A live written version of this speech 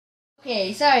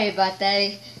Okay, sorry about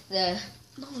that. The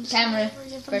camera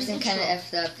person kind of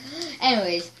effed up.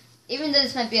 Anyways, even though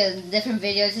this might be a different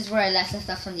video, this is where I last left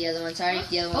off on the other one. Sorry,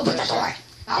 the other one. This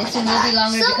one will be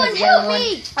longer because the other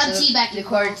one the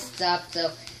cord stopped.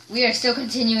 So we are still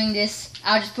continuing this.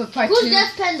 I'll just put part 2. Who's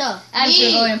Death Panda? I'm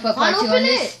still going to put part 2 on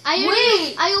this.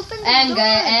 I opened the door.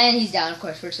 And he's down, of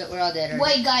course. We're all dead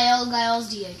already. Wait, Gael's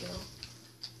Diego.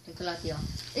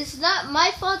 It's not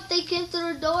my fault they came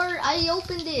through the door. I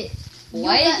opened it.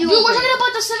 Why did you Dude, open we're talking it?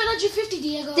 about the 750,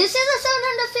 Diego. This is a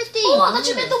 750. Oh, I thought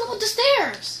you meant the one with the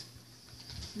stairs.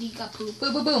 Nika poop.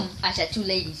 Boom, boom, boom. I shot 2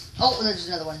 ladies. Oh, there's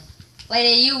another one.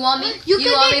 Lady, you want me? You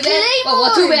can want me, get babe? Oh,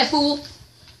 well, too bad, fool.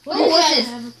 What's this?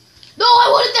 No, I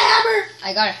wanted the hammer.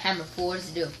 I got a hammer, fool. What does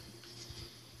it do?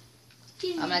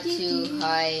 I'm not too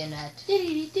high in that.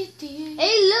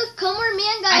 Hey, look, come where me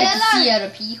and I have to see Gaela. out a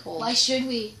pee hole. Why should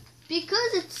we?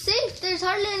 Because it's safe. There's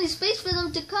hardly any space for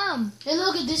them to come. Hey,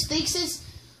 look at this thing says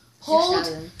hold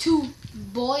 6,000. to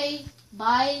boy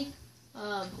by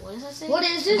what does that say? What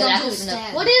is this? Grunkle Galactus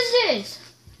stand. What is this?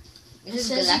 It This is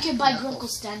says you can buy Galactus Grunkle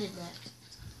stand in that.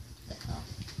 Knuckles. The hell?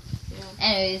 Yeah.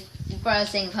 Anyways, before I was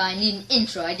saying how I need an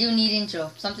intro, I do need intro.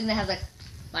 Something that has like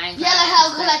Minecraft.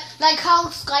 Yeah, like how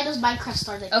Sky does Minecraft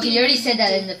start. Like, Okay, you already said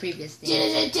that in the previous thing.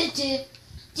 No, I didn't. You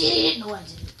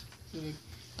did.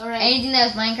 Alright. Anything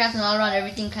that has Minecraft and all around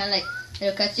everything, kind of like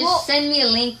little cuts. Just send me a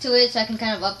link to it so I can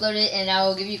kind of upload it, and I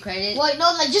will give you credit. Wait,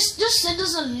 no, like just send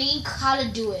us a link how to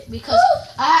do it because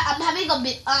I'm having a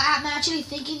bit. I'm actually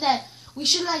thinking that we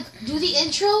should like do the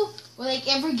intro or like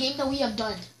every game that we have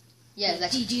done. Yeah,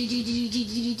 like, no, No,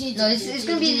 it's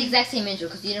gonna be the exact same intro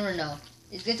because you never know.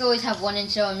 It's good to always have one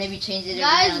intro and maybe change it. Every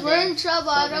now Guys, and we're then. in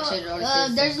trouble. So I make sure it always don't,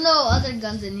 stays there's the no other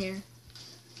guns in here.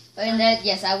 And that,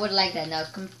 yes, I would like that. Now,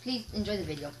 please enjoy the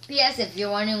video. P.S. If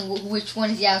you're wondering which one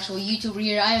is the actual YouTuber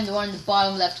here, I am the one in the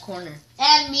bottom left corner.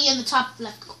 And me in the top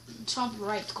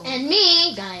right corner. And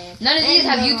me, Gaia. None of these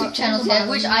have YouTube channels yet,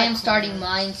 which I am right starting corner.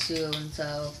 mine soon.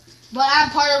 So, But I'm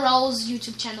part of Raul's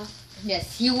YouTube channel.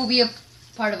 yes, he will be a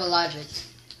part of a lot of it.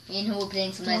 Me and him will be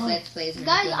playing some nice Let's Plays. And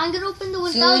Guys, everything. I'm gonna open the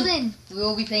 1000. We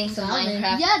will be playing some 1000.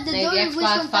 Minecraft. Yeah, the maybe door is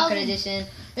Xbox 1000. Pocket Edition.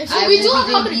 So I we do will have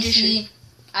be doing Pocket PC. Edition.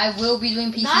 I will be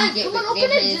doing PC Guys, come on, open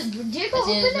gameplays it. Diego, as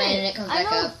soon as open my it. internet comes I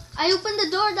back know. up. I opened the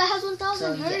door that has 1000.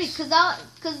 So, Hurry, yes. cause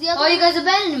the other. Oh, you guys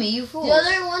abandoned me, you fools. The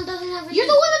other one doesn't have any. You're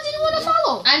the one that didn't want to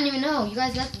follow. I didn't even know. You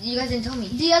guys left. You guys didn't tell me.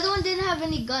 The other one didn't have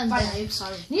any guns. Fine, I'm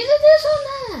sorry. Neither this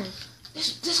one has.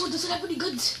 This one doesn't have any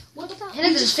goods. What the fuck? Hey,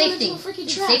 look, We there's a just fell safe into thing. a freaking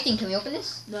There's a trap. safe thing. Can we open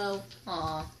this? No.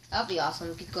 Aw, that'd be awesome.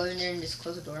 We could go in there and just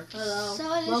close the door. Hello. So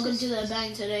Welcome to the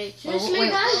bank today. Seriously,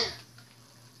 wait. guys?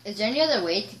 Is there any other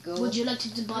way to go Would you like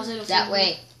to deposit a that few-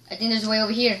 way? I think there's a way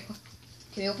over here.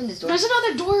 Can we open this door? There's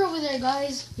another door over there,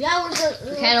 guys. Yeah, we're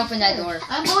We can't open that door.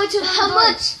 I'm going to another How door.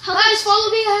 much? How Guys, much? follow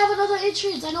me. I have another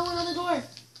entrance. I know another door.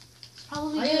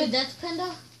 Probably Are you a good. Death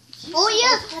Panda? Oh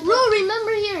yeah, Rue,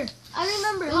 remember here. I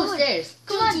remember. How much? Upstairs.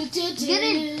 Come on, get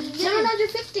in.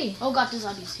 750. Oh god, the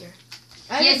zombies here.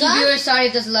 Yes, viewers, sorry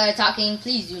if there's a lot of talking.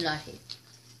 Please do not hate.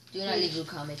 Do not leave good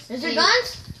comments. Is there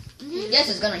guns? Yes,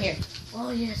 it's gonna here.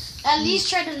 Oh yes. At least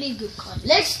try to leave good comments.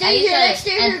 Let's stay here. Let's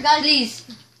stay here, guys. Please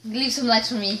leave some likes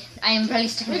for me. I am barely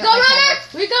sticking We up go my runner. channel.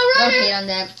 We go Don't runner. hate on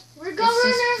that. We go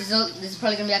runner. This is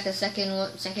probably gonna be like the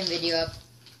second video up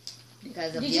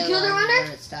because of Did the you other kill the one runner?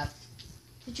 where it stopped.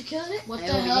 Did you kill it? What I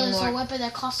the will be hell doing is a more. weapon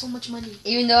that costs so much money?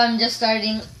 Even though I'm just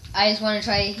starting, I just want to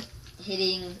try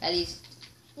hitting at least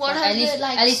 100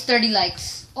 likes. at least 30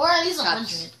 likes. Or at least Tops.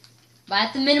 100. But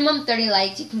at the minimum 30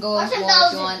 likes. You can go Or more if you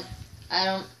 10,000. want. I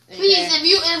don't really Please, care.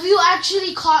 if you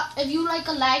actually if you like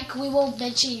a like, we won't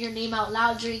mention your name out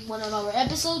loud during one of our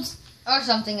episodes. Or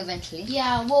something eventually.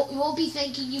 Yeah, we'll be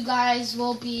thanking you guys.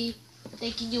 We'll be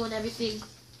thanking you and everything,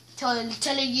 telling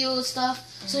you stuff,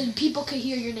 so people can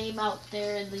hear your name out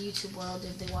there in the YouTube world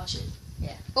if they watch it.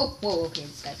 Yeah. Oh, whoa, okay,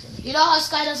 this guy's in You know how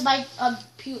Sky does my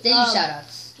They do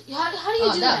shoutouts. How do you Oh,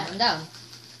 I'm do down. that? I'm down.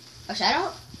 A shout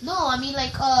out? No, I mean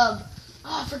like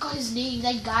I forgot his name.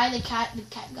 That guy, the cat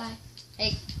guy.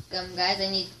 Hey, guys, I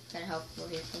need kind of help over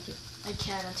here. Thank you. I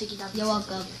can't. I'm taking down. You're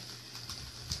welcome.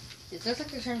 It looks like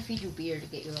they're trying to feed you beer to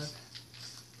get your luck.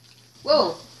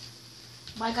 Whoa!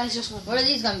 My guy's just one. Where are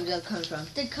these guns coming from?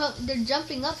 They're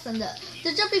jumping up from the.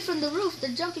 They're jumping from the roof.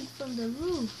 They're jumping from the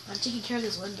roof. I'm taking care of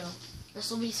this window. There's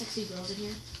so many sexy girls in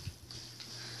here.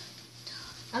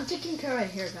 I'm taking care right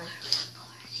here, guys.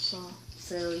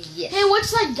 So, yes. Hey,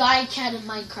 what's that guy cat in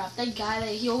Minecraft? That guy that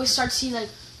he always starts saying like,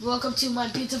 "Welcome to my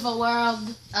beautiful world."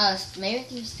 Maybe I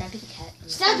can use Stampy the cat.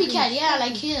 Stampy Cat, yeah,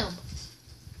 like him.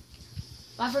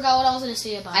 I forgot what I was gonna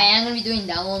say about I him. am going to be doing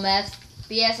download maps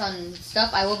FPS on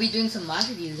stuff, I will be doing some mod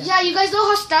reviews. Yeah, you guys know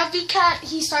how Stampy Cat,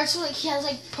 he starts with, like, he has,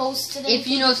 like, posts today. If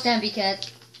you know Stampy Cat.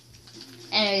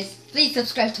 Anyways, please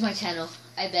subscribe to my channel.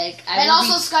 I beg. And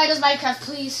also Sky Does Minecraft,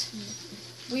 please.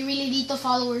 We really need the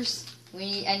followers.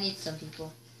 I need some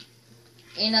people.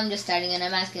 And I'm just starting, and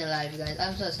I'm asking a lot of you guys.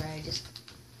 I'm so sorry. Just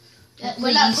Yeah,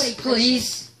 we're not putting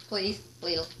pressure. please,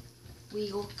 Leo.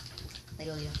 Weagle. Like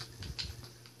a Leo.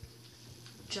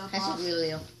 Jump That's off. what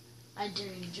Leo. I dare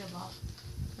you to jump off.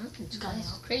 It's Gael.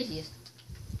 craziest.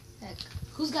 Heck.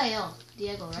 Who's Gael?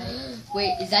 Diego, right?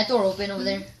 Wait, is that door open over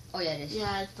there? Oh yeah, it is.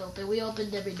 Yeah, it's open. We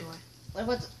opened every door. What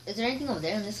about? Is there anything over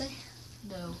there on this side?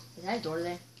 No. Is that a door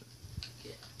there?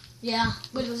 Yeah,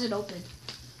 but it wasn't open.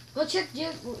 Go check,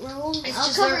 Raul. It's I'll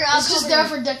just cover. there, I'll it's just cover there you.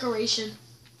 for decoration.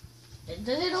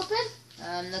 Does it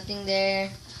open? Nothing there.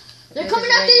 They're Okay, coming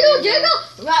there's after right you, there.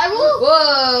 Diego. Raul.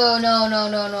 Whoa! No!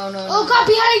 Oh God,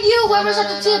 behind you! Whoever's no, at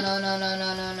the tip.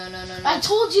 No! I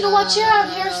told you to watch out,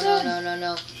 Harrison.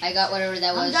 No! I got whatever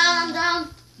that was. I'm down.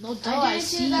 No, I I didn't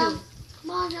see see them. you.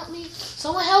 Come on, help me.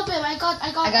 Someone help him! I got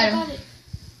him. it.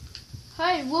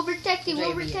 Alright, we'll protect you.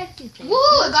 We'll Right here. protect you. Woo!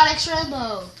 I got extra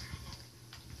ammo.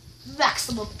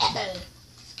 Maximum ammo.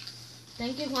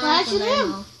 Thank you, Juan. Catch for the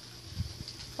him. ammo.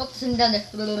 Oh, something down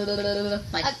there.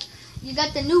 Mike. You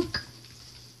got the nuke.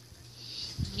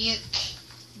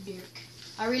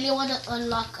 I really want to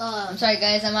unlock. I'm sorry,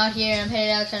 guys. I'm out here. I'm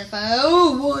headed out trying to find.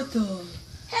 Oh, what the?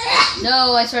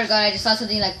 No, I swear to God, I just saw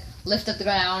something like lift up the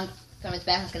ground, come its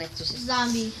back, like an exorcist.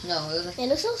 Zombie. No, it was like. It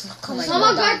looks so. Oh my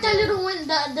Someone God. guard that little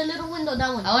window. The little window.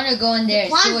 That one. I want to go in there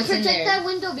and see Juan, what's in protect there. that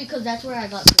window because that's where I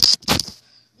got.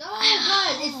 Oh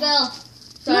God! It fell.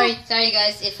 Sorry,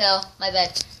 guys. It fell. My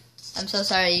bad. I'm so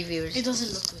sorry, viewers. It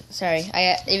doesn't look good. Sorry.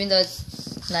 Even though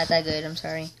it's not that good, I'm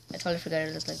sorry. I totally forgot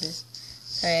it looked like this.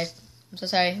 Sorry. I'm so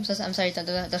sorry. I'm sorry.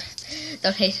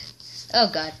 Don't hate. Oh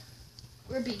God.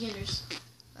 We're beginners.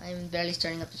 I'm barely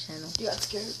starting up the channel. You got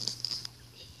scared.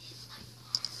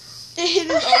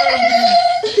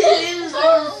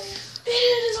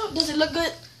 Does it look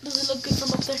good? Does it look good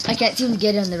from up there? I can't seem to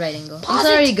get it on the right angle. I'm Pause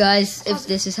sorry, it. guys, if Pause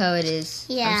this is how it is.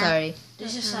 Yeah. I'm sorry.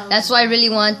 This is how. That's why I really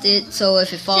want it, so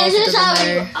if it falls, it doesn't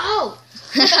matter. Oh.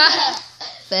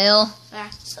 Fail.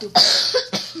 Stupid.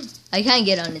 I can't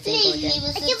get on the angle again.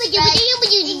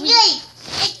 Anyway,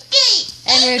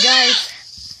 Anyway,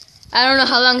 guys, I don't know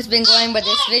how long it's been going, but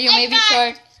this video may be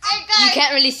short. You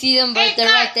can't really see them, but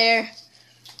they're right there.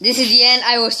 This is the end.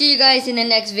 I will see you guys in the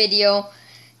next video.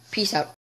 Peace out.